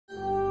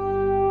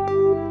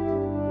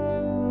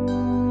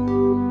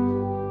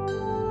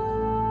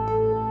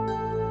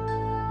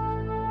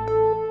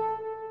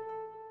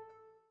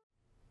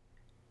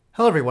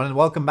Hello everyone and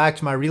welcome back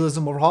to my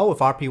Realism Overhaul with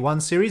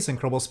RP-1 series in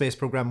Kerbal Space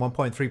Program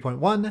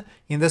 1.3.1.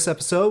 In this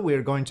episode we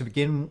are going to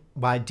begin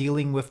by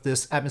dealing with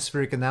this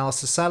atmospheric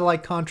analysis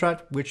satellite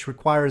contract, which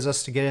requires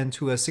us to get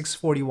into a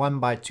 641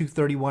 by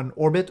 231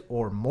 orbit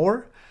or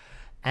more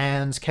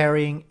and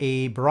carrying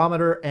a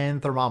barometer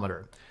and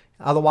thermometer.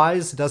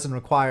 Otherwise it doesn't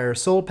require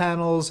solar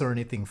panels or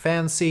anything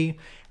fancy,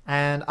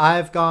 and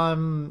I've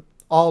gone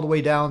all the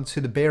way down to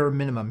the bare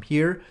minimum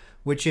here,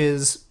 which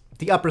is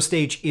the upper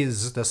stage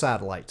is the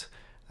satellite.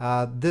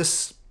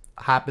 This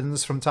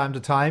happens from time to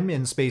time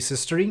in space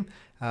history.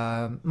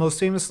 Most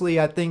famously,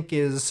 I think,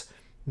 is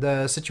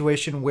the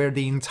situation where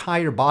the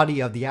entire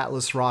body of the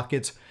Atlas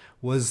rocket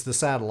was the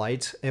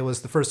satellite. It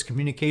was the first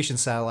communication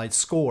satellite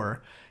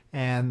score,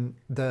 and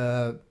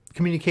the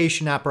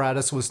communication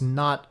apparatus was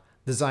not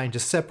designed to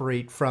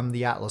separate from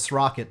the Atlas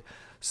rocket.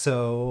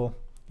 So,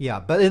 yeah,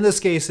 but in this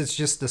case, it's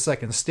just the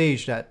second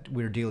stage that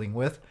we're dealing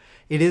with.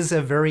 It is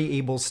a very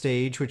able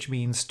stage, which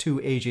means two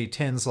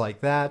AJ-10s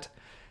like that.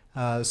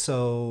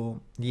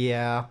 So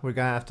yeah, we're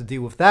gonna have to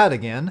deal with that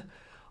again.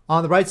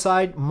 On the right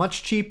side,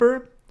 much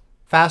cheaper,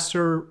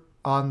 faster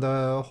on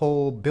the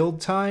whole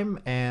build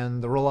time,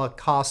 and the rollout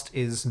cost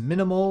is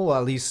minimal,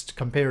 at least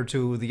compared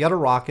to the other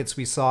rockets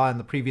we saw in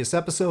the previous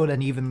episode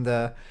and even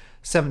the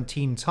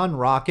 17-ton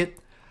rocket.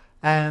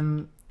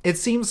 And it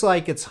seems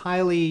like it's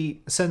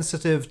highly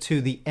sensitive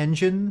to the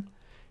engine,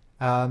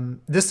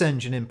 this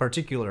engine in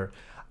particular.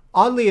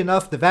 Oddly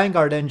enough, the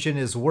Vanguard engine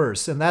is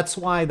worse, and that's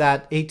why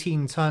that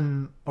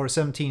 18-ton or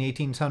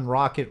 18-ton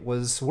rocket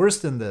was worse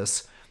than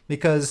this,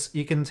 because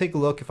you can take a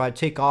look if I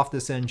take off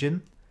this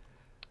engine.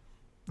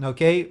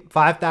 Okay,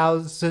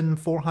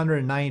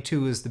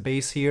 5,492 is the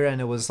base here,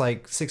 and it was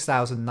like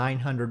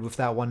 6,900 with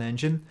that one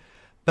engine.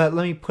 But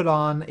let me put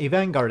on a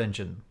Vanguard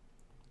engine.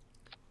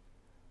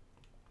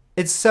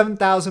 It's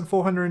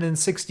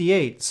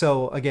 7,468.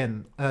 So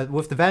again,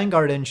 with the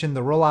Vanguard engine,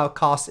 the rollout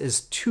cost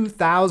is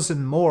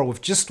 2,000 more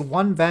with just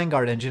one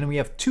Vanguard engine, and we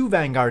have two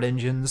Vanguard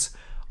engines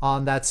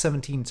on that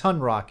 17-ton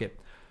rocket.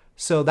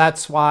 So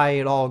that's why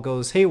it all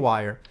goes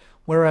haywire.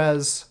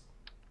 Whereas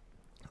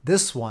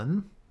this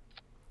one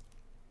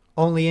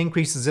only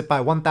increases it by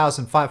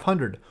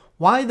 1,500.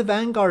 Why the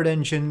Vanguard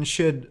engine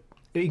should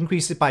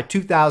increase it by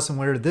 2,000,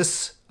 where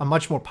this, a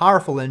much more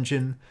powerful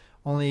engine,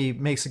 only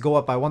makes it go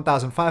up by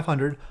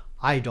 1,500,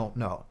 I don't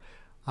know.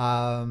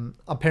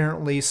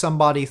 Apparently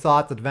somebody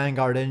thought that the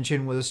Vanguard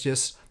engine was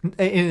just,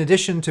 in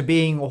addition to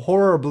being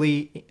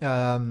horribly,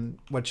 prone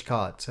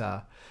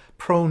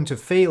to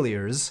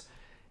failures,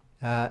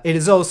 it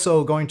is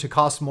also going to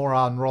cost more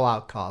on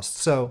rollout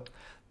costs. So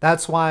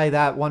that's why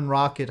that one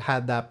rocket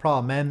had that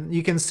problem. And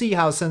you can see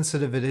how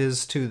sensitive it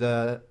is to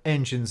the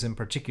engines in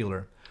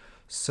particular.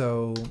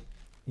 So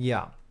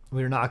yeah.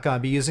 We're not going to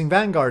be using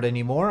Vanguard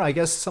anymore. I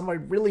guess somebody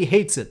really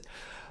hates it.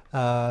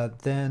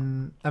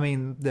 Then, I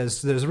mean,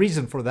 there's a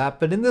reason for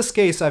that. But in this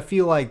case, I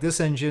feel like this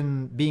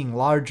engine being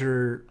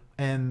larger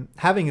and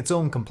having its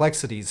own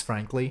complexities,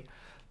 frankly,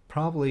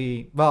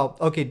 probably, well,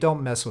 okay,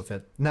 don't mess with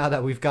it. Now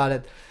that we've got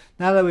it,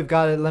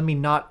 let me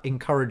not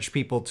encourage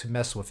people to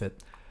mess with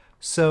it.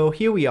 So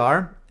here we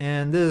are,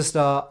 and this is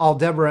the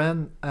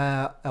Aldebaran.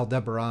 I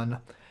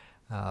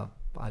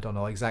don't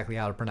know exactly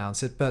how to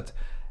pronounce it, but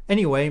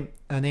anyway,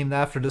 named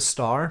after the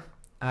star.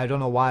 I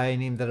don't know why I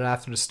named it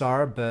after the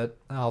star, but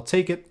I'll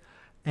take it.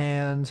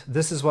 And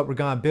this is what we're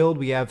going to build.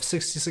 We have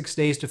 66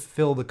 days to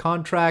fulfill the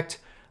contract.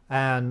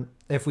 And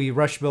if we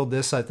rush build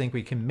this, I think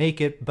we can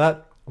make it.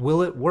 But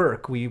will it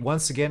work? We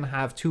once again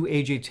have two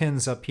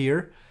AJ-10s up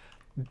here.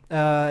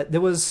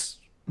 There was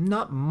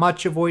not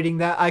much avoiding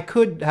that. I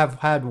could have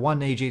had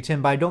one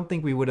AJ-10, but I don't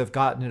think we would have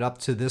gotten it up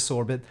to this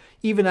orbit.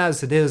 Even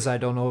as it is, I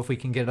don't know if we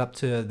can get up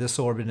to this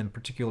orbit in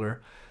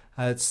particular.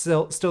 It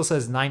still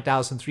says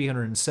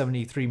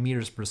 9,373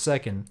 meters per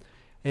second.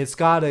 It's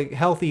got a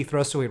healthy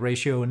thrust to weight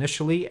ratio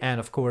initially, and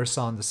of course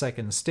on the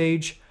second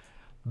stage,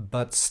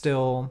 but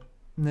still,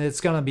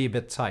 it's gonna be a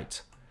bit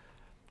tight.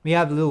 We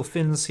have little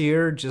fins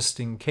here just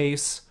in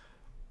case,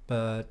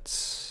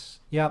 but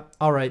yeah,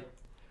 alright.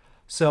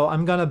 So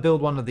I'm gonna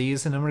build one of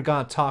these, and then we're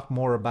gonna talk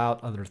more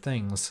about other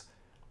things.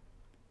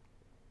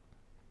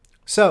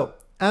 So,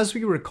 as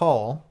we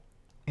recall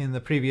in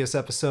the previous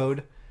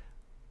episode,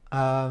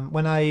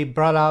 when I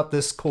brought out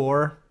this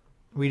core,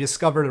 we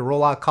discovered a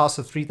rollout cost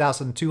of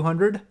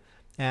 3,200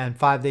 and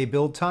 5-day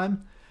build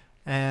time.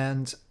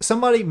 And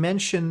somebody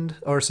mentioned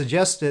or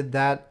suggested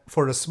that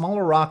for the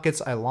smaller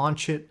rockets, I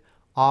launch it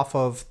off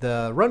of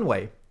the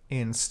runway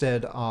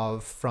instead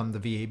of from the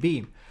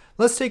VAB.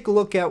 Let's take a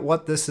look at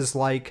what this is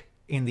like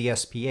in the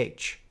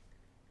SPH.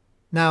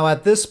 Now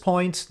at this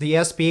point, the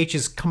SPH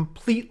is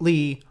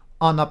completely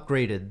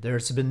unupgraded.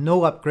 There's been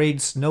no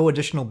upgrades, no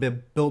additional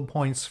build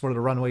points for the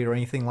runway or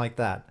anything like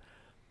that.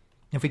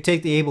 If we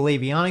take the Able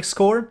Avionics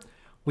score,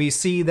 we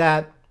see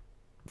that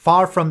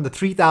far from the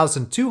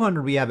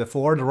 3,200 we had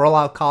before, the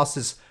rollout cost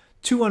is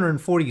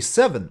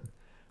 247,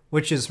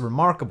 which is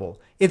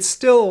remarkable. It's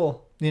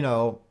still, you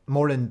know,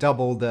 more than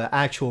double the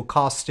actual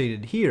cost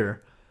stated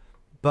here,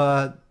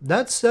 but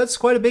that's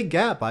quite a big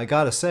gap, I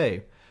gotta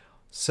say.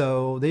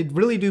 So they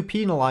really do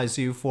penalize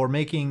you for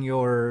making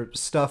your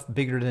stuff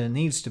bigger than it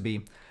needs to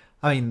be.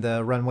 I mean,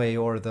 the runway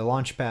or the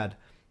launch pad.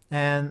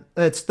 And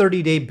it's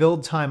 30-day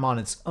build time on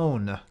its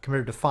own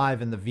compared to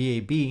 5 in the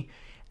VAB.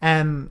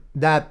 And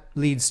that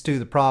leads to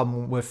the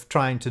problem with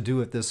trying to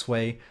do it this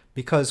way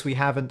because we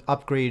haven't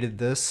upgraded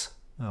this.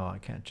 Oh, I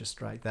can't just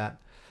drag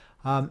that.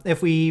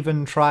 If we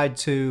even tried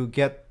to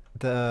get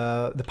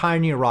the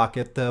Pioneer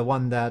rocket, the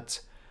one that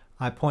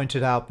I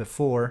pointed out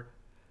before,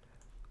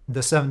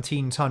 the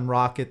 17-ton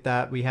rocket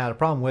that we had a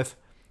problem with,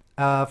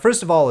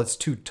 first of all, it's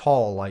too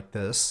tall like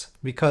this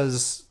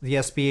because the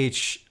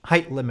SPH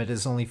height limit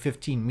is only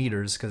 15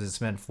 meters because it's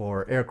meant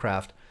for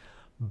aircraft.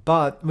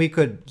 But we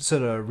could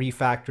sort of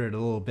refactor it a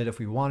little bit if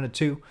we wanted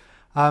to.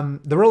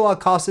 The rollout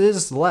cost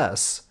is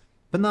less,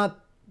 but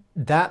not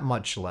that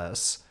much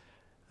less.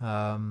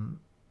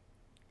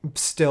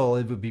 Still,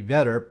 it would be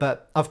better.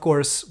 But of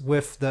course,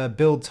 with the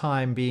build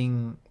time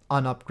being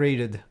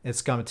unupgraded,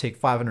 it's going to take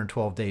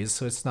 512 days,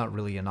 so it's not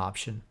really an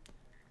option.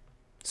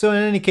 So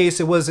in any case,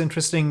 it was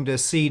interesting to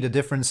see the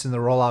difference in the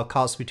rollout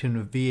cost between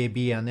the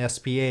VAB and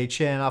SPH,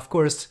 and of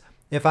course,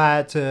 if I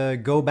had to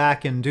go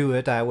back and do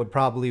it, I would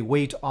probably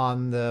wait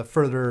on the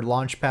further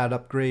launchpad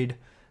upgrade.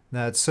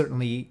 That's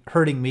certainly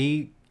hurting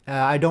me.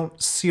 I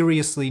don't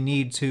seriously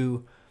need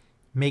to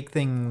make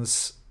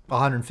things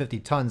 150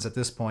 tons at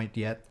this point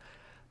yet.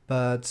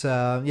 But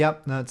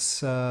yep,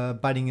 that's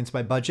biting into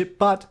my budget.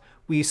 But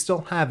we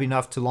still have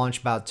enough to launch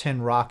about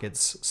 10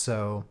 rockets,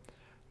 so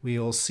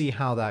we'll see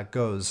how that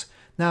goes.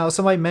 Now,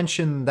 somebody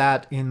mentioned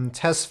that in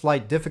test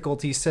flight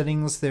difficulty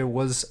settings, there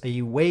was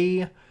a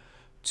way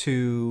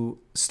to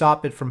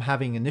stop it from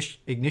having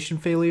ignition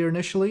failure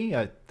initially.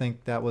 I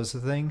think that was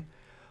the thing.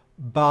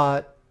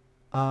 But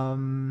I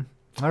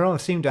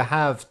don't seem to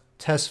have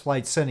test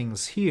flight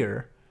settings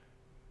here.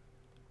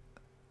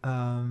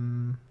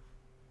 And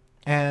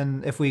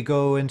if we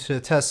go into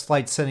test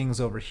flight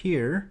settings over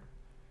here,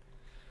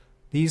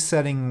 these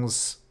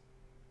settings...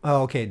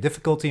 Oh, okay,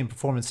 difficulty and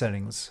performance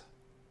settings.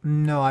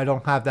 No, I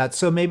don't have that.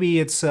 So maybe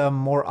it's a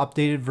more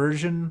updated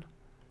version.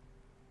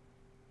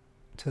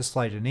 Test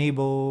flight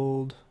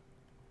enabled.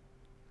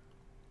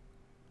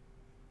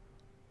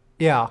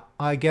 Yeah,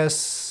 I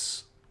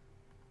guess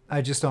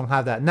I just don't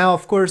have that. Now,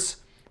 of course,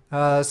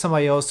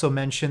 somebody also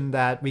mentioned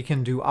that we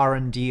can do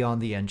R&D on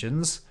the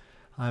engines.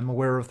 I'm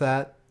aware of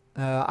that.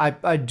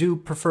 I do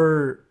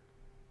prefer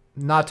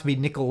not to be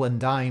nickel and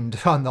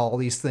dimed on all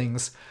these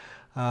things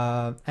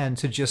and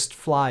to just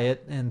fly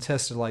it and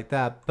test it like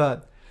that.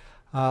 But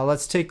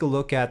let's take a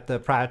look at the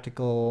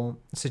practical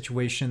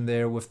situation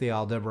there with the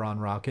Aldebaran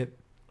rocket.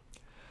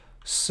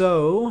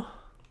 So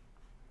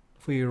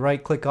if we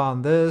right click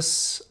on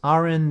this,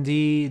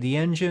 R&D, the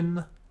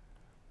engine,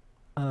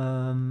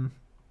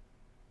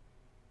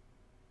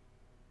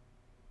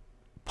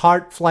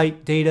 part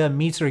flight data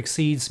meets or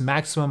exceeds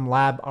maximum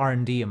lab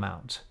R&D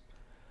amount.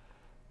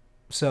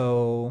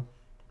 So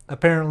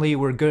apparently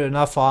we're good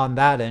enough on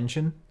that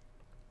engine.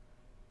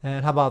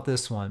 And how about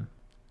this one?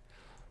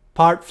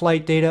 Part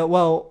flight data,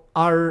 well,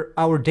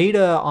 our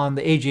data on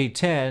the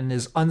AJ-10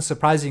 is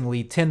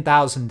unsurprisingly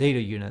 10,000 data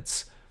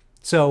units.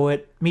 So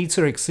it meets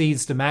or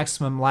exceeds the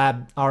maximum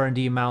lab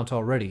R&D amount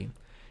already.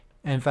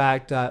 In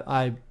fact,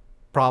 I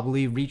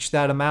probably reached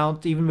that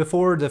amount even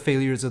before the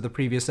failures of the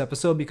previous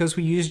episode because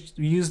we used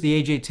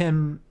the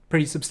AJ-10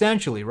 pretty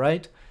substantially,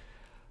 right?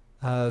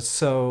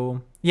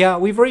 So yeah,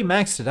 we've already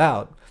maxed it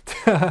out.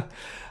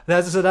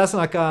 That's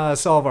not gonna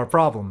solve our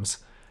problems.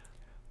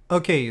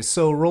 Okay,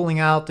 so rolling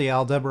out the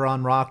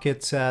Aldebaran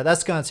rocket,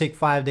 that's gonna take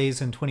 5 days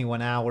and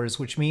 21 hours,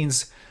 which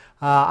means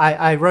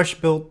I rush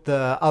built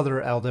the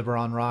other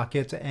Aldebaran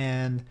rocket,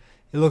 and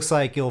it looks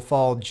like it'll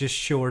fall just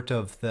short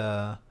of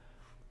the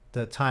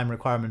time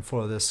requirement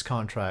for this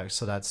contract,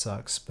 so that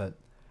sucks. But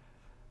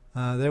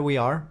there we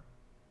are.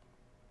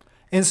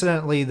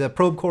 Incidentally, the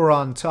probe core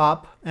on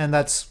top, and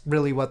that's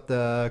really what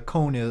the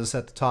cone is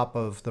at the top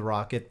of the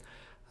rocket.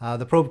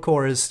 The probe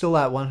core is still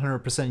at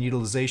 100%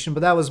 utilization, but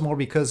that was more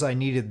because I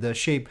needed the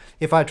shape.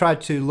 If I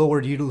tried to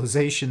lower the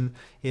utilization,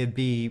 it'd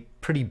be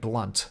pretty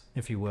blunt,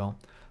 if you will.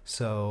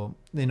 So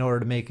in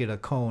order to make it a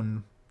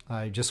cone,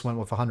 I just went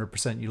with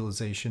 100%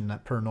 utilization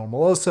per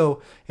normal.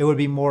 Also, it would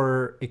be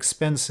more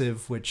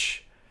expensive,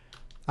 which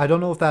I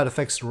don't know if that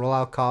affects the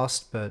rollout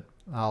cost, but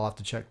I'll have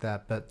to check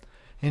that. But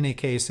in any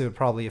case, it would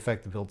probably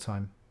affect the build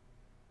time.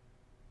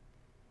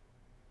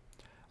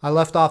 I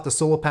left off the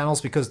solar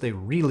panels because they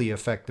really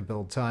affect the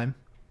build time.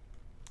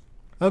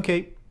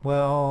 Okay,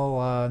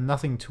 well,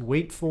 nothing to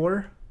wait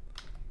for.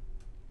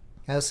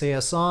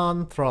 SAS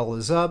on, throttle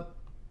is up.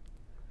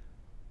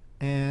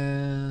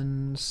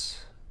 And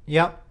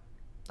yep,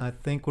 I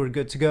think we're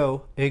good to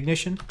go.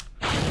 Ignition.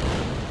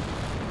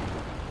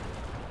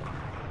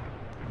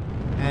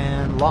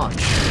 And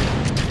launch.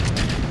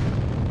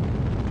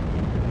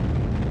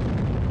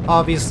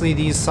 Obviously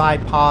these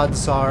side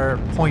pods are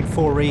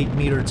 0.48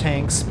 meter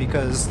tanks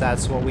because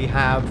that's what we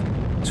have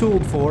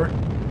tooled for.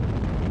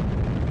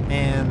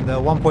 And the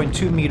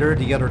 1.2 meter,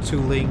 the other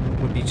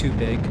tooling, would be too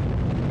big.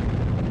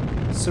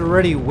 It's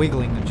already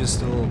wiggling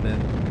just a little bit.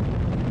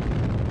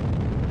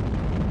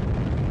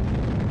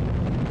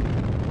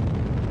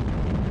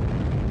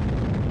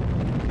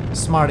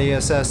 Smart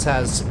ASS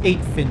has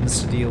 8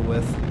 fins to deal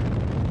with.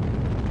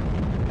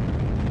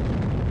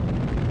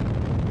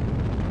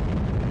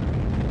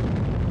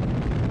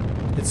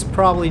 It's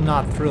probably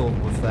not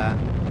thrilled with that.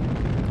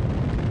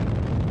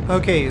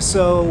 Okay,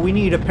 so we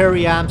need a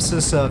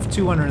periapsis of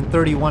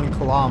 231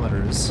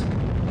 kilometers.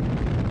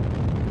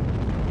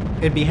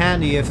 It'd be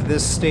handy if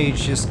this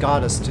stage just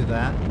got us to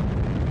that.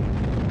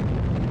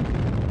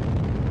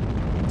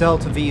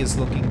 Delta V is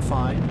looking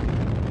fine.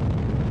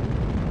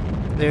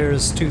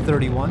 There's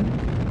 231.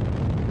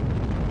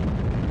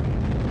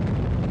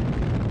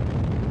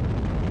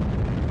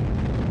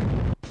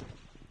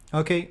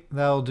 Okay,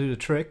 that'll do the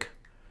trick.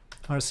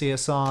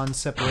 RCS on,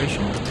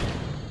 separation.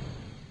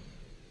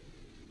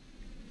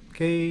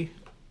 Okay,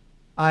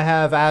 I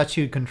have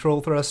attitude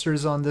control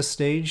thrusters on this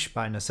stage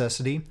by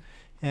necessity,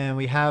 and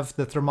we have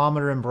the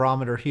thermometer and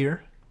barometer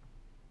here.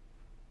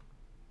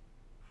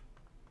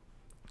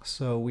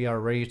 So we are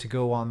ready to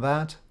go on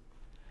that.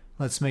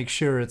 Let's make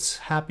sure it's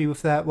happy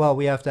with that. Well,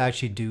 we have to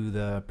actually do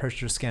the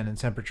pressure scan and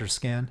temperature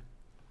scan.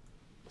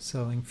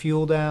 Settling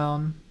fuel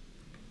down.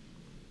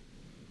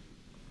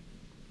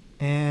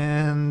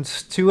 And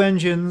 2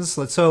 engines.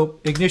 Let's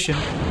hope. Ignition.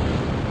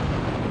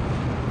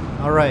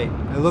 Alright,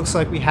 it looks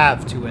like we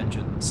have 2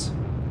 engines.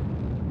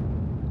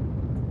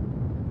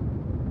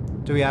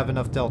 Do we have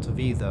enough Delta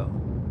V though?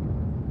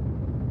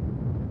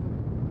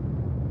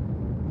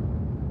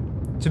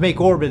 To make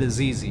orbit is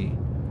easy.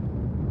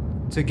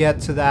 To get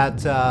to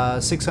that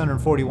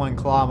 641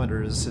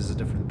 kilometers is a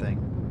different thing.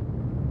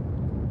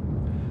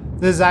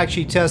 This is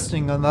actually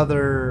testing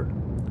another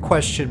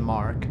question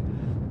mark.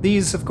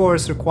 These, of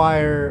course,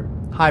 require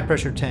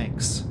high-pressure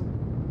tanks.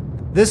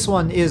 This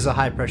one is a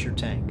high-pressure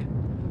tank.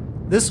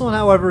 This one,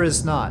 however,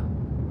 is not.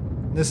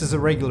 This is a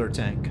regular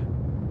tank.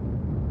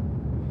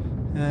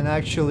 And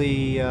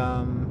actually,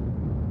 let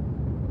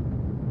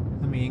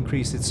me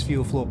increase its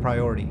fuel flow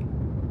priority.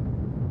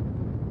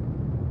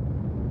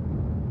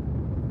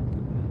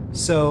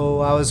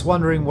 So I was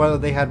wondering whether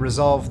they had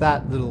resolved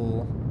that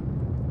little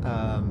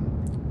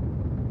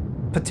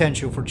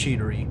potential for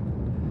cheatery.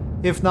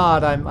 If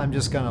not, I'm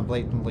just gonna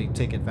blatantly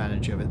take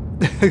advantage of it.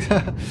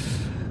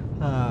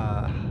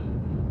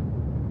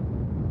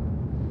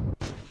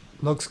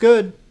 Looks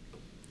good.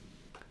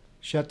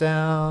 Shut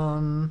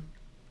down.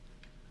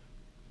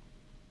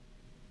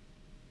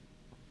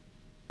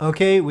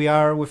 Okay, we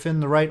are within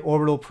the right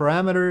orbital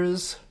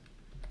parameters.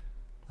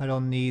 I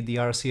don't need the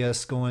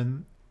RCS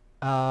going.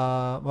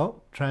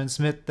 Well,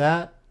 transmit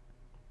that.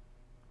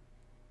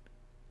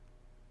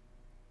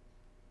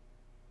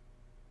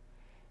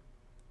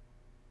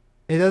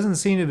 It doesn't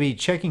seem to be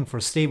checking for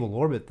stable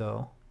orbit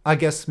though. I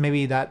guess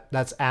maybe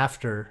that's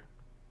after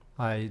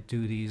I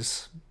do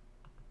these.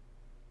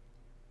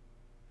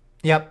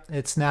 Yep,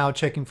 it's now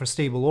checking for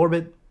stable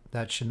orbit.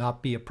 That should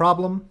not be a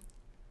problem.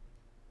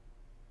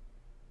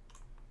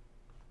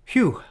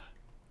 Phew.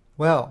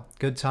 Well,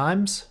 good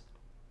times.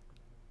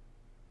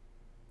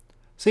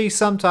 See,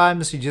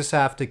 sometimes you just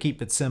have to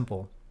keep it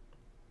simple.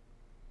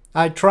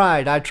 I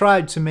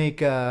tried to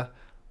make a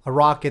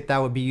rocket that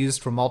would be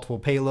used for multiple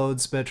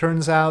payloads, but it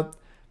turns out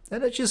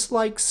that it just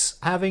likes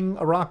having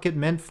a rocket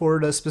meant for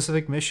the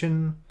specific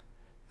mission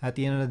at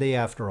the end of the day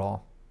after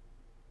all.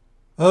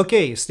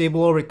 Okay,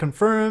 stable orbit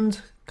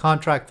confirmed,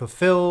 contract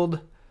fulfilled.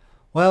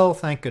 Well,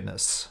 thank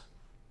goodness.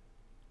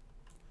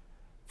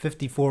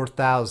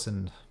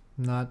 54,000.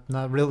 Not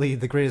really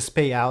the greatest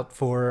payout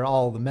for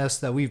all the mess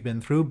that we've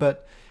been through,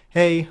 but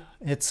hey,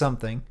 it's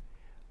something.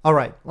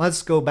 Alright,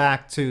 let's go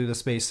back to the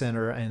Space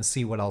Center and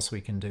see what else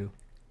we can do.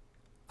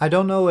 I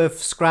don't know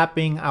if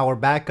scrapping our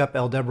backup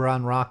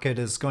Aldebaran rocket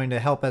is going to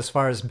help as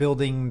far as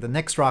building the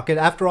next rocket.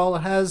 After all,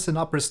 it has an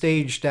upper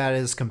stage that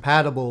is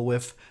compatible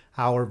with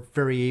our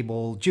very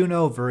able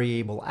Juno, very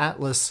able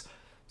Atlas,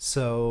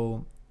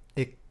 so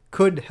it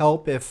could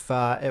help if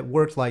it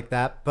worked like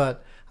that,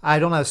 but I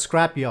don't have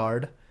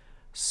scrapyard,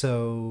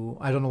 so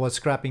I don't know what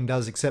scrapping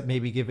does except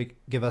maybe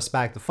give us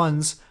back the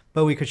funds,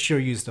 but we could sure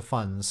use the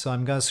funds, so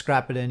I'm going to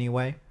scrap it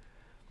anyway.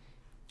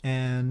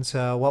 And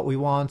what we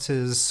want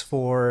is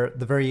for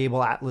the very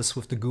able Atlas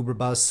with the Goober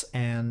bus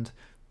and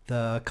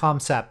the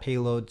ComSat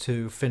payload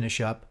to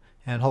finish up,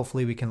 and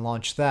hopefully we can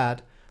launch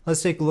that.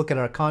 Let's take a look at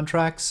our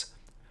contracts.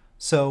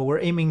 So we're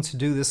aiming to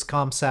do this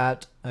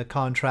ComSat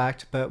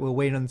contract, but we'll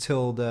wait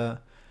until the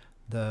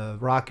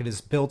rocket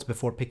is built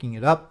before picking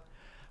it up.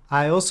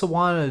 I also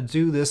want to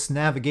do this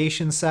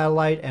navigation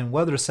satellite and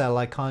weather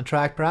satellite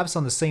contract, perhaps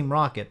on the same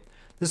rocket.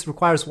 This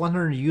requires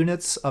 100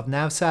 units of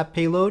NavSat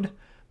payload,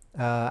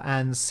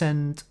 and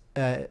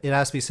it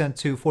has to be sent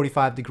to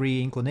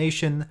 45-degree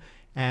inclination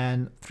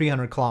and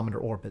 300-kilometer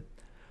orbit.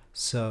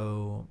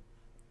 So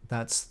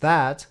that's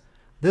that.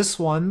 This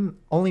one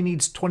only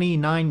needs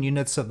 29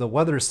 units of the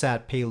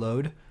WeatherSat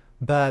payload,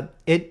 but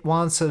it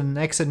wants an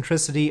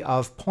eccentricity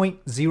of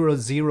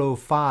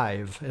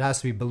 0.005. It has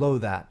to be below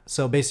that,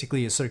 so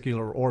basically a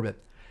circular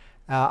orbit.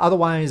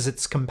 Otherwise,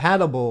 it's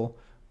compatible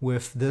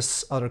with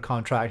this other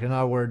contract. In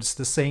other words,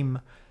 the same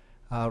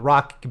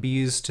rocket could be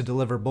used to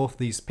deliver both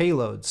these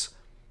payloads.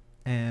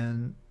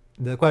 And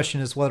The question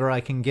is whether I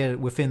can get it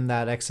within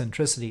that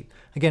eccentricity.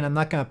 Again, I'm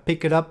not going to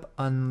pick it up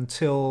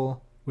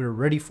until we're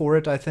ready for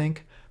it, I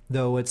think,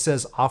 though it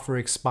says offer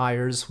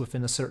expires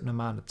within a certain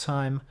amount of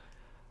time.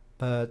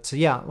 But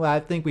yeah, well, I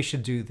think we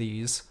should do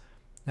these.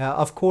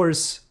 Of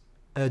course,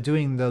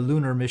 doing the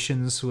lunar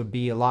missions would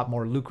be a lot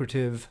more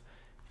lucrative,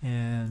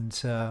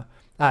 and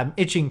I'm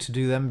itching to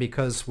do them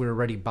because we're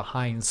already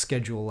behind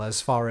schedule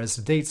as far as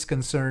the date's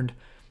concerned,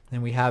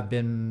 and we have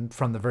been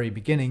from the very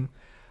beginning.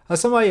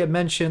 Somebody had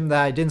mentioned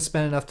that I didn't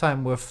spend enough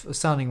time with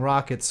sounding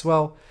rockets.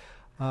 Well,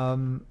 I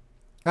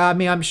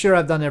mean, I'm sure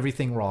I've done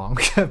everything wrong,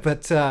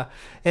 but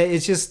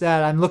it's just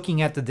that I'm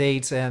looking at the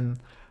dates and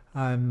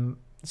I'm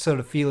sort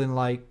of feeling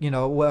like, you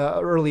know,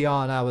 early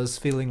on I was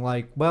feeling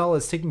like, well,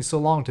 it's taking so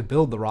long to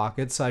build the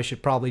rockets, I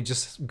should probably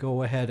just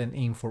go ahead and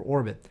aim for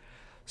orbit.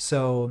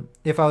 So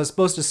if I was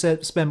supposed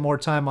to spend more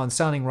time on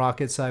sounding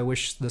rockets, I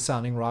wish the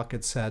sounding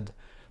rockets had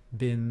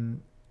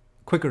been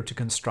quicker to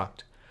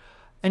construct.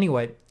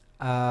 Anyway,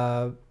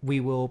 we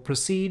will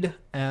proceed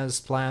as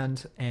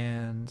planned,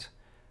 and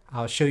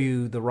I'll show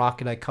you the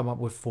rocket I come up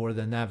with for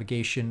the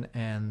navigation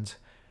and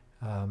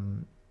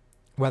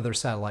weather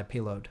satellite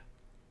payload.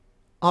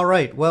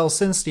 Alright, well,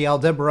 since the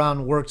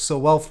Aldebaran worked so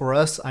well for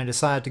us, I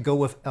decided to go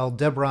with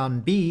Aldebaran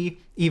B,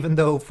 even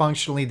though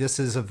functionally this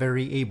is a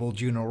very able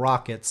Juno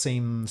rocket.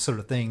 Same sort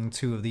of thing,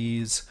 two of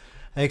these.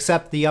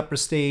 Except the upper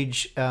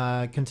stage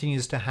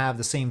continues to have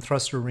the same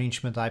thruster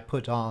arrangement I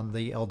put on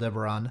the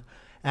Aldebaran.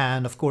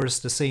 And of course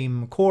the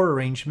same core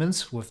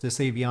arrangements with this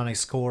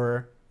avionics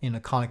core in a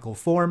conical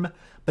form.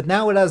 But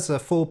now it has a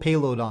full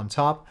payload on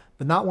top,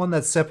 but not one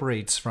that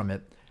separates from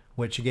it,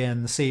 which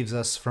again saves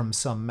us from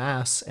some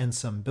mass and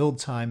some build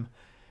time.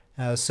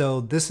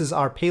 So this is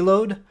our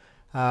payload.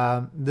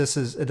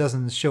 It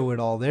doesn't show it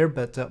all there,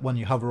 but when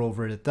you hover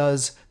over it, it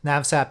does.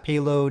 Navsat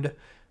payload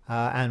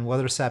and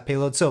WeatherSat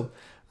payload. So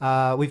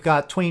we've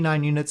got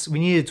 29 units. We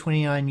needed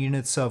 29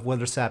 units of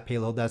WeatherSat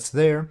payload. That's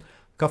there.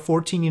 We've got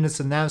 14 units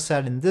of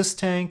Navsat in this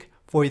tank,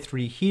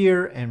 43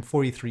 here, and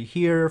 43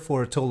 here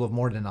for a total of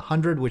more than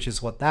 100, which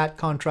is what that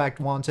contract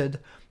wanted.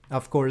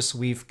 Of course,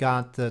 we've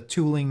got the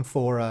tooling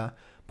for a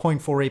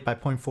 0.48 by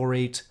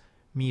 0.48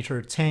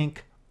 meter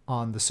tank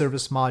on the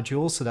service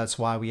module, so that's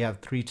why we have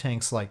 3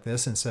 tanks like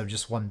this instead of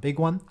just one big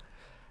one.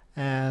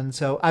 And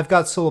so I've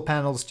got solar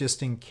panels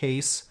just in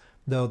case,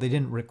 though they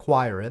didn't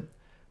require it.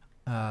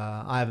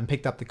 I haven't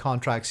picked up the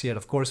contracts yet.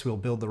 Of course, we'll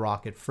build the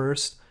rocket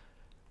first.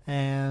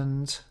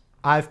 And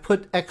I've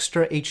put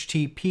extra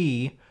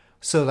HTP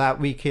so that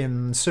we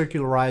can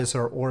circularize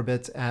our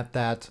orbit at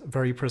that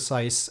very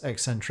precise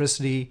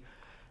eccentricity.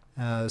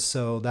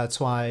 So that's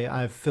why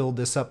I've filled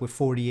this up with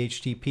 40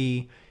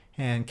 HTP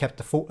and kept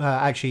the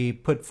actually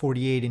put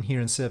 48 in here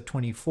instead of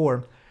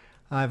 24.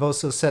 I've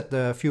also set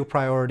the fuel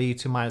priority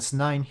to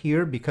 -9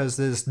 here because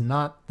this is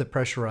not the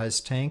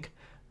pressurized tank.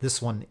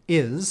 This one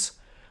is.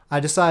 I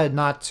decided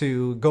not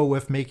to go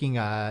with making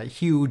a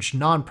huge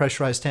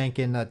non-pressurized tank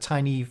in a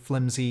tiny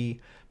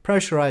flimsy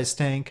pressurized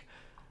tank.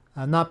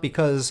 Not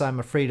because I'm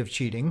afraid of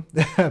cheating,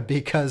 but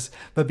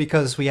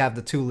because we have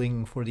the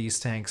tooling for these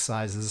tank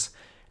sizes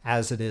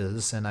as it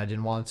is, and I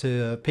didn't want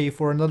to pay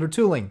for another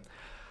tooling.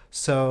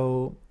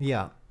 So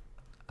yeah,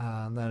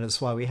 that is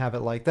why we have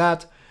it like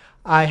that.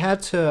 I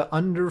had to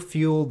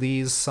underfuel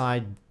these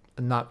side,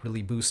 not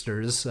really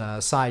boosters,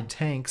 side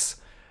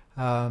tanks,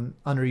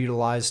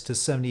 underutilized to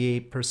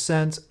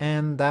 78%,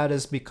 and that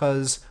is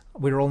because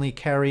we're only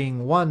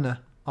carrying one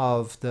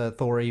of the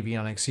Thor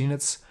avionics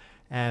units,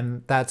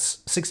 and that's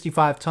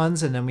 65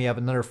 tons, and then we have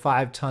another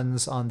 5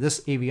 tons on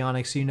this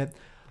avionics unit,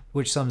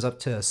 which sums up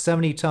to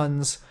 70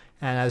 tons,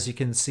 and as you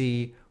can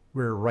see,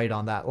 we're right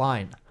on that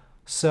line.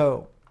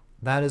 So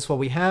that is what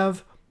we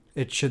have.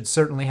 It should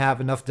certainly have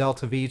enough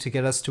delta V to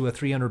get us to a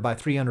 300 by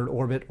 300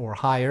 orbit or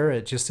higher.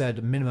 It just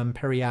said minimum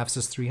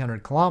periapsis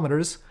 300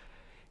 kilometers.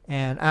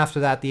 And after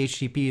that, the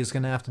HTP is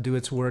going to have to do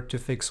its work to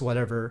fix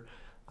whatever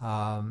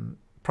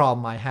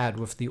problem I had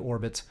with the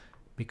orbit,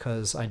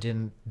 because I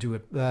didn't do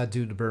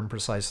the burn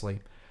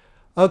precisely.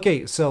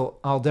 Okay, so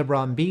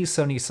Aldebaran B,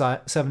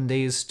 77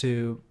 days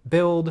to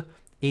build,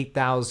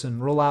 8,000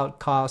 rollout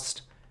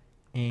cost,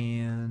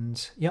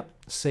 and yep,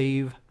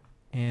 save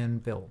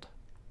and build.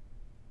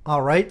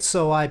 Alright,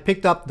 so I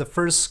picked up the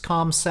first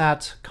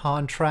ComSat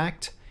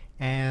contract,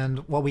 and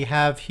what we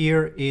have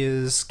here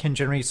is can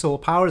generate solar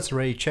power. It's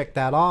already checked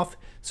that off.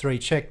 It's already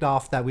checked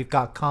off that we've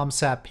got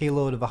ComSat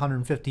payload of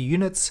 150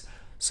 units.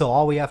 So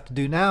all we have to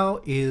do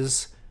now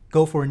is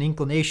go for an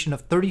inclination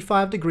of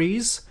 35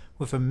 degrees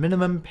with a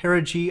minimum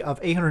perigee of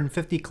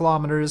 850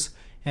 kilometers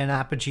and an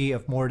apogee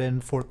of more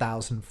than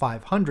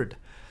 4,500.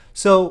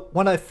 So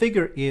what I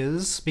figure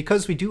is,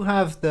 because we do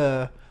have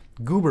the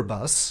Goober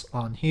bus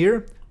on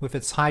here with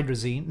its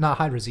hydrazine, not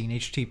hydrazine,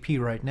 HTP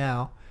right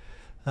now.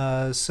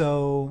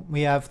 So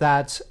we have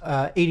that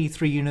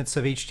 83 units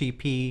of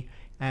HTP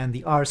and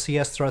the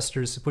RCS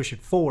thrusters to push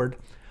it forward.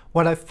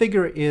 What I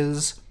figure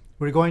is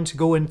we're going to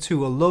go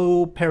into a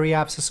low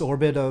periapsis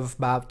orbit of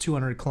about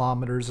 200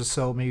 kilometers or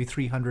so, maybe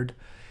 300,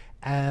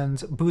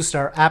 and boost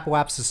our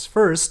apoapsis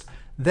first.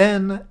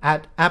 Then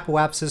at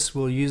apoapsis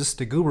we'll use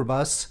the goober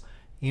bus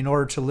in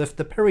order to lift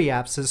the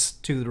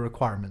periapsis to the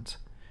requirement.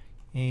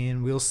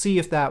 And we'll see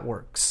if that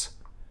works.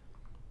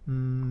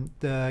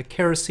 The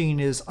kerosene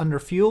is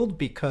underfueled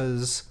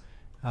because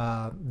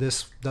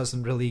this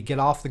doesn't really get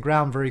off the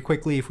ground very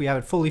quickly if we have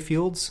it fully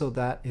fueled, so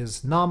that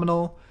is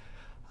nominal.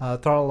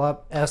 Throttle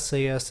up,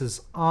 SAS is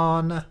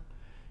on,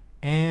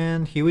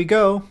 and here we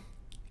go.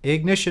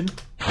 Ignition.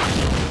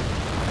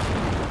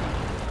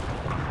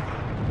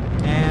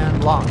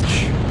 And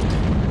launch.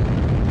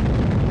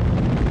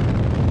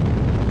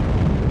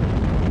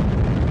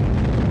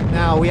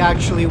 Now we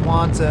actually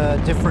want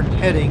a different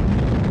heading.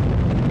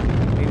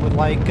 We would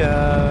like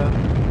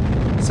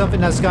something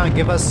that's going to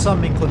give us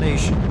some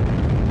inclination.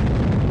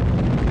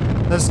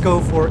 Let's go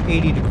for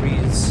 80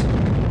 degrees.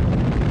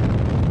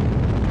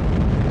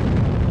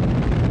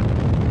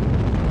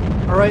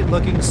 Alright,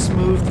 looking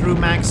smooth through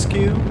max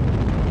Q.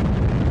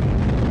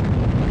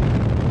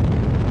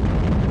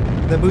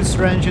 The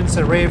booster engines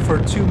are rated for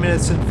 2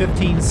 minutes and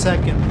 15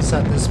 seconds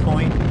at this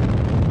point.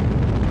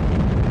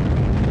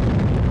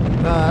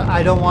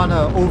 I don't want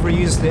to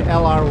overuse the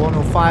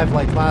LR105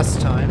 like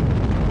last time.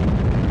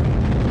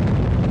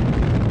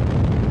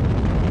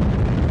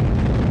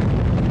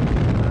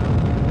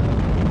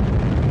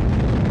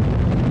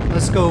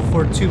 Let's go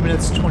for 2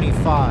 minutes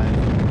 25.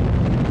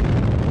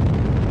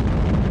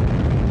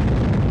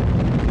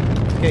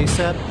 Okay,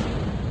 set.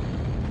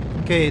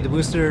 Okay, the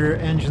booster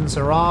engines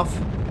are off.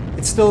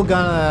 It's still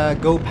gonna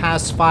go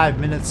past 5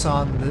 minutes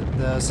on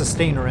the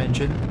sustainer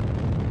engine.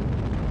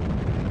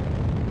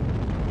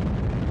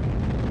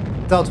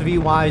 Delta V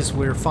wise,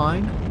 we're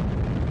fine.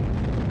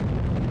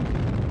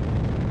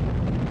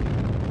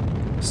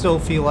 Still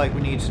feel like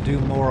we need to do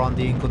more on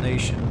the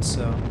inclination,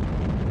 so.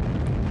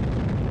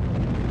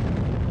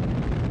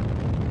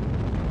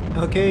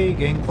 Okay,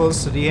 getting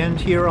close to the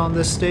end here on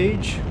this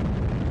stage.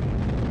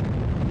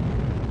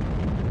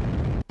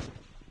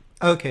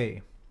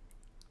 Okay,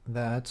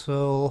 that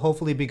will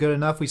hopefully be good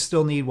enough. We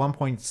still need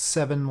 1.7,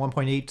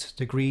 1.8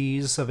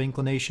 degrees of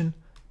inclination,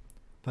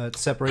 but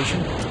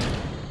separation.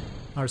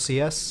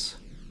 RCS.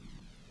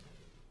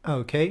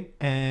 Okay,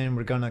 and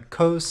we're gonna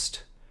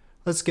coast.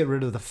 Let's get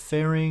rid of the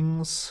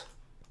fairings.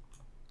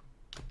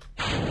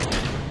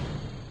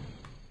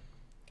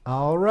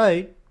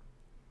 Alright.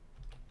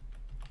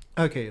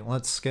 Okay,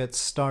 let's get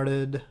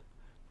started.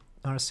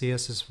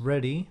 RCS is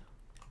ready.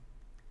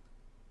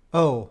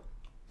 Oh,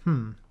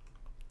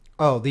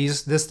 Oh,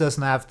 this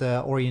doesn't have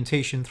the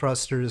orientation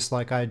thrusters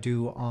like I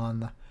do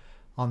on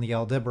the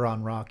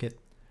Aldebaran rocket.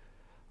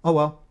 Oh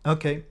well,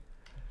 okay.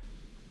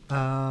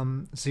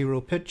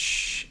 Zero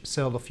pitch,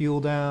 settle the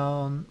fuel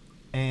down,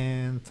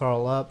 and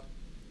throttle up,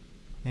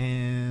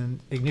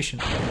 and ignition.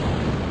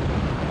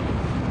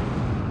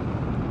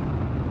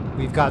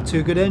 We've got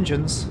two good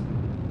engines.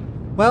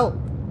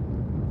 Well,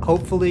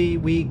 hopefully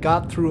we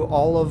got through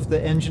all of the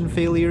engine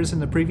failures in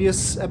the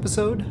previous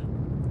episode.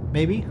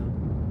 Maybe.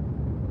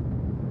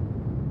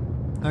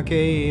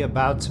 Okay,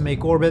 about to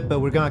make orbit, but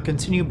we're gonna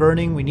continue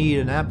burning. We need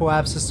an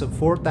apoapsis of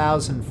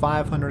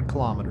 4,500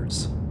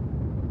 kilometers.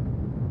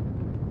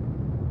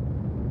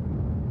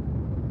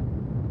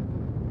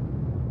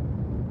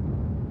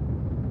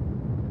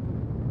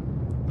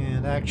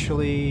 And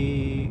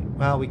actually,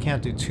 well, we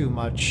can't do too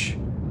much.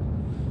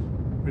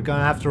 We're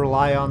gonna have to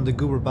rely on the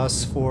goober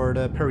bus for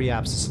the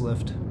periapsis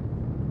lift.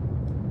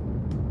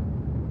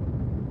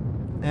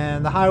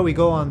 And the higher we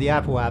go on the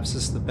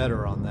apoapsis, the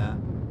better on that.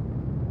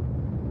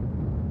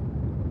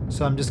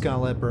 So I'm just gonna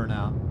let it burn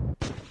out.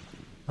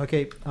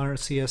 Okay,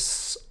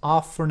 RCS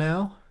off for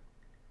now.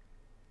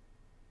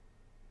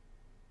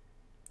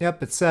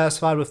 Yep, it's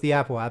satisfied with the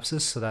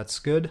apoapsis, so that's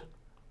good.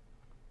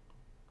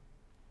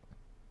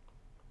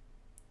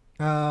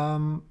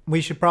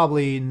 We should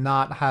probably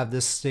not have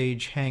this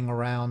stage hang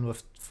around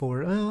with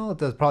well,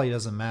 that probably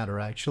doesn't matter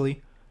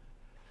actually.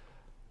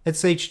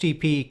 Its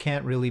HTP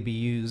can't really be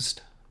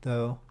used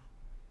though.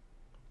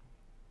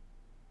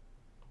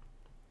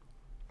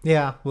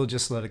 Yeah, we'll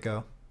just let it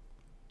go.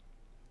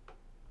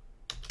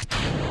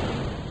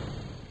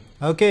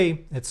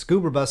 Okay, it's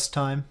goober bus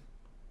time.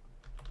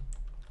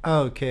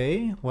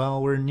 Okay,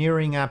 well, we're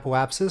nearing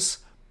apoapsis.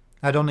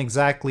 I don't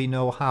exactly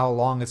know how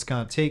long it's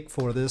gonna take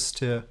for this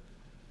to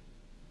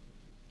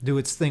do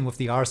its thing with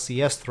the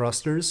RCS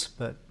thrusters,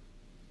 but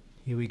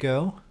here we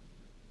go.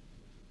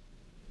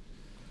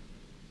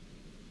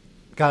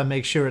 Gotta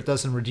make sure it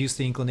doesn't reduce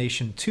the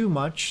inclination too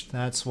much,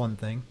 that's one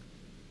thing.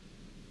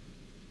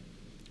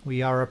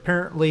 We are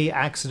apparently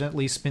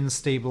accidentally spin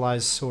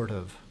stabilized, sort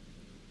of.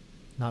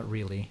 Not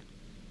really.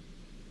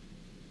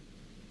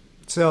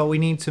 So we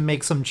need to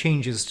make some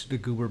changes to the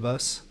goober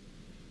bus.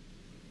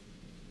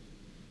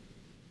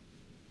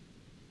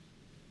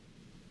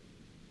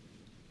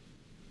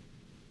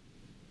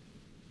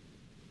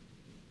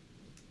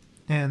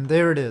 And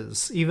there it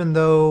is. Even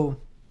though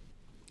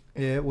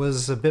it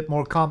was a bit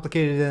more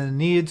complicated than it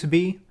needed to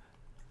be,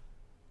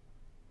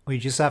 we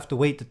just have to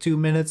wait the 2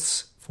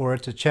 minutes for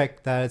it to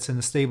check that it's in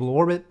a stable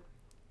orbit,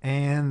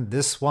 and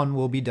this one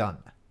will be done.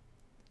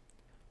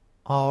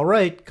 All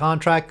right,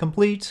 contract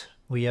complete.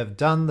 We have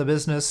done the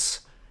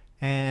business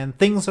and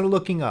things are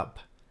looking up.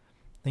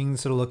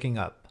 Things are looking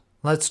up.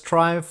 Let's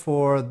try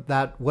for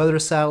that weather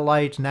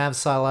satellite, nav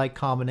satellite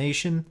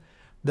combination,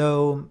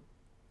 though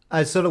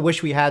I sort of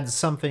wish we had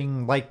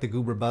something like the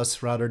Goober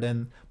bus rather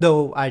than,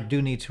 though I do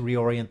need to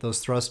reorient those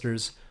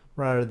thrusters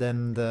rather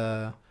than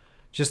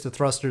just the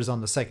thrusters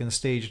on the second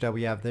stage that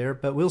we have there,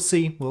 but we'll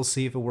see. We'll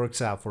see if it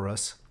works out for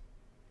us.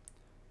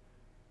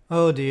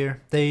 Oh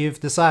dear, they've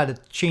decided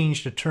to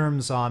change the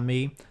terms on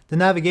me. The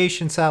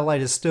navigation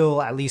satellite is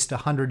still at least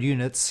 100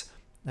 units,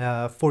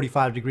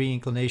 45-degree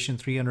inclination,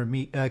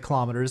 300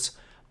 kilometers.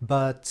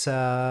 But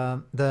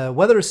the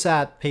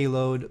WeatherSat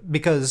payload,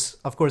 because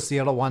of course the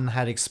other one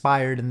had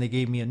expired and they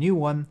gave me a new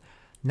one,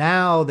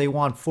 now they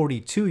want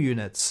 42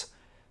 units.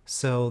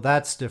 So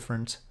that's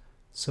different.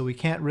 So we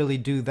can't really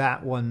do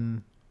that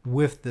one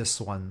with this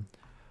one.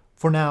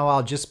 For now,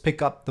 I'll just pick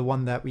up the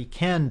one that we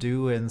can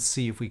do and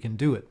see if we can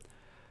do it.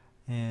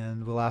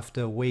 And we'll have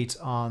to wait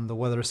on the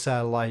weather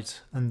satellite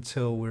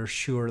until we're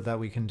sure that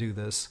we can do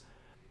this.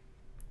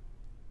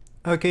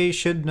 Okay,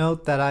 should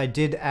note that I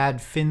did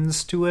add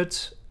fins to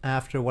it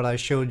after what I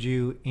showed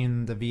you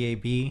in the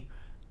VAB.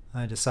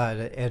 I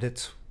decided to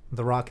edit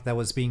the rocket that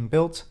was being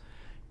built.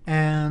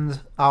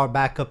 And our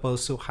backup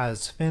also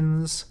has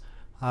fins.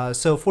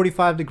 So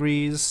 45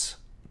 degrees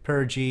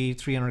per G,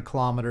 300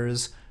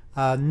 kilometers.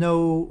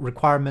 No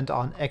requirement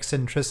on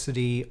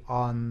eccentricity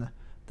on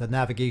the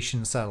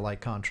navigation satellite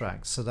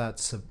contract, so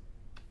that's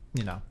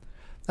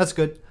that's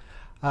good.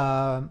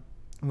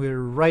 We're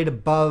right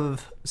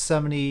above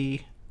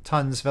 70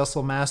 tons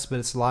vessel mass, but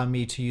it's allowing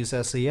me to use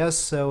SAS,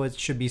 so it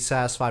should be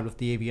satisfied with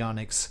the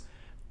avionics,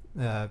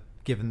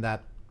 given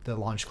that the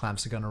launch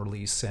clamps are going to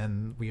release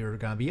and we are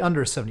going to be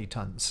under 70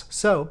 tons.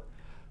 So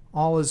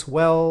all is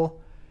well.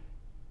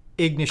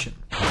 Ignition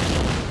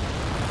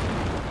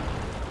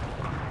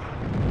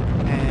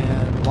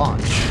and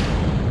launch.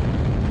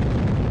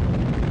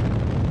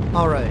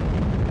 Alright,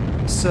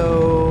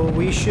 so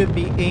we should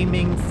be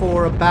aiming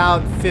for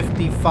about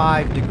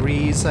 55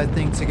 degrees, I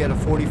think, to get a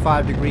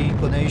 45-degree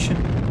inclination.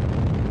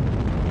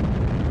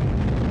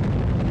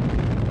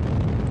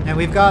 And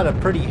we've got a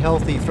pretty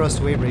healthy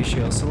thrust-to-weight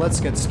ratio, so let's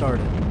get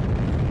started.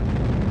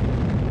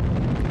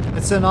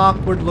 It's an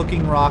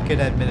awkward-looking rocket,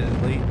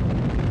 admittedly.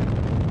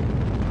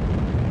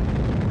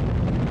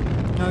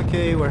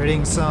 Okay, we're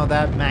hitting some of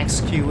that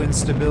max Q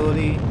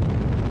instability.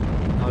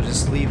 I'll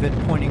just leave it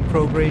pointing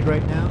prograde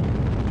right now.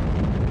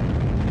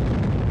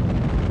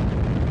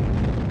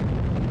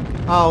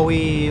 Oh,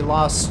 we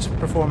lost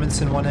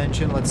performance in one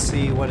engine. Let's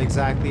see what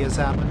exactly has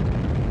happened.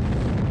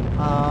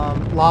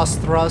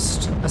 Lost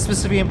thrust. A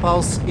specific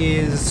impulse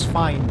is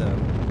fine though.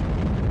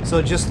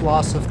 So just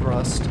loss of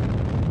thrust.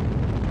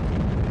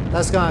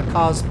 That's gonna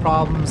cause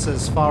problems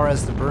as far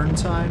as the burn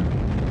time.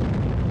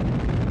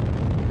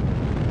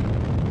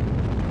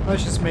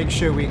 Let's just make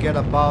sure we get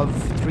above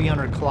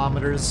 300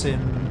 kilometers in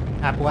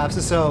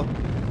apoapsis. So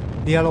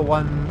the other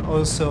one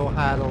also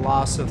had a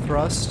loss of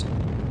thrust.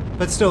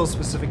 But still,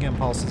 specific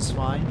impulse is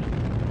fine.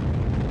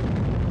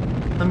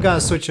 I'm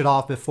gonna switch it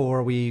off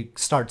before we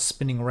start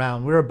spinning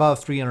around. We're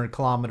above 300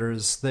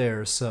 kilometers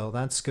there, so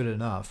that's good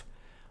enough.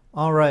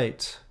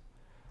 Alright.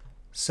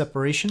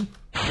 Separation.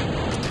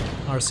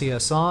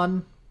 RCS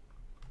on.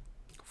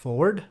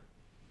 Forward.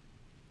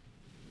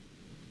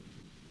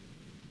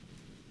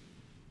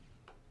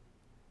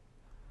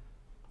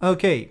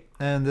 Okay,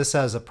 and this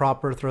has a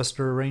proper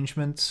thruster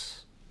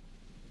arrangement.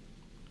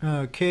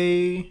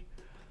 Okay.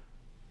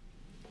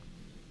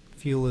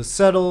 Fuel is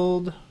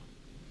settled.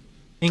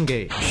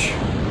 Engage. I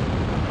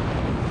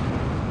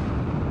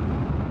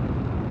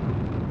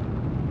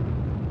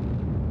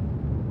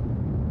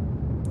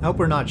hope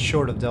we're not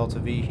short of delta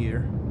V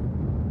here.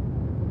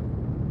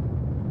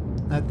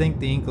 I think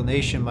the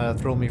inclination might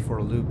have thrown me for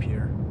a loop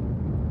here.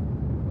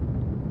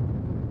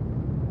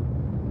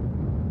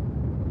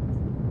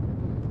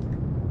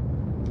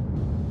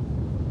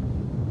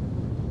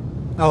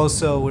 Oh,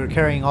 so we're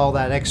carrying all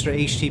that extra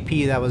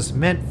HTP that was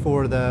meant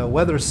for the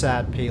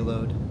WeatherSat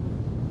payload.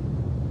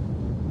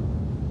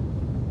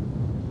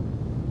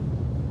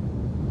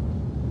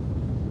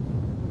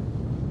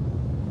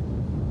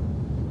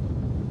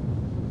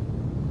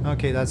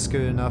 Okay, that's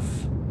good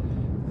enough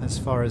as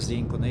far as the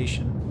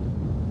inclination.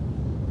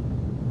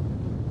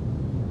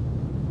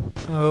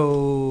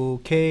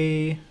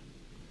 Okay.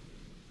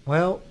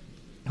 Well,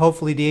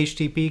 hopefully the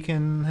HTP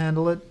can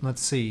handle it.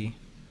 Let's see.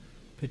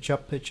 Pitch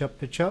up, pitch up,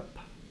 pitch up.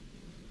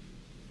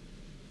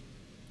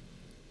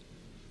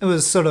 It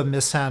was sort of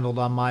mishandled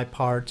on my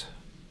part.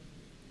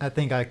 I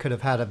think I could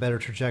have had a better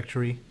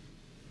trajectory.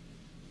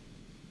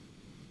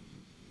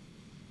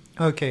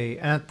 Okay,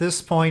 and at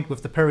this point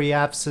with the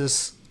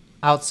periapsis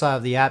outside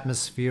of the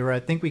atmosphere,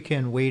 I think we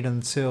can wait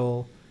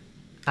until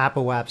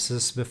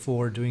apoapsis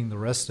before doing the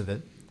rest of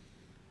it.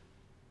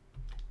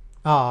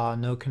 Ah,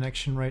 no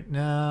connection right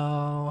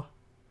now.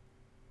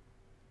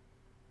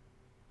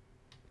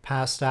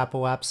 Past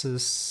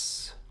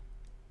apoapsis.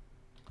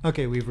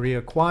 Okay, we've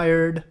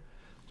reacquired.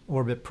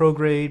 Orbit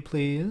prograde,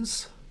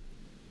 please.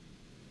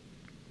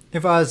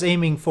 If I was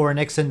aiming for an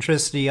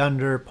eccentricity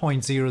under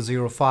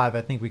 0.005,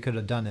 I think we could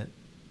have done it.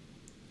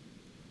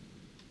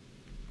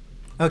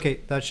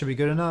 Okay, that should be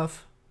good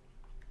enough.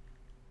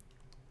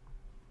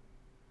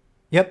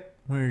 Yep,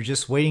 we're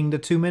just waiting the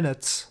 2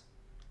 minutes.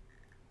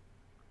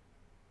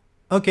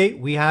 Okay,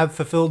 we have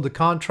fulfilled the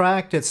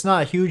contract. It's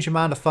not a huge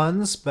amount of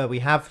funds, but we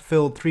have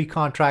fulfilled 3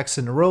 contracts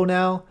in a row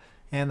now,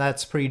 and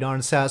that's pretty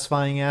darn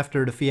satisfying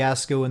after the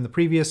fiasco in the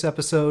previous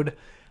episode.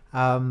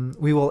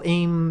 We will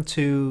aim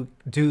to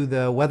do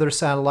the weather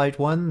satellite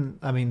one.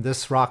 I mean,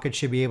 this rocket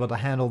should be able to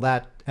handle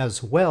that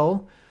as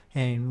well,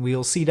 and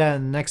we'll see that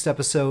in the next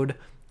episode.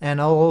 And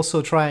I'll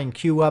also try and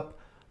queue up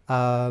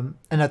an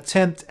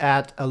attempt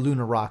at a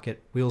lunar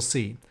rocket. We'll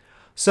see.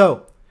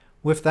 So,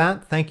 with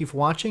that, thank you for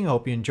watching. I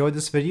hope you enjoyed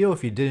this video.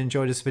 If you did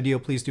enjoy this video,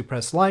 please do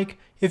press like.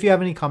 If you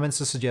have any comments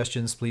or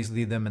suggestions, please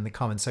leave them in the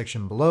comment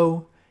section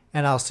below,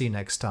 and I'll see you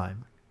next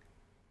time.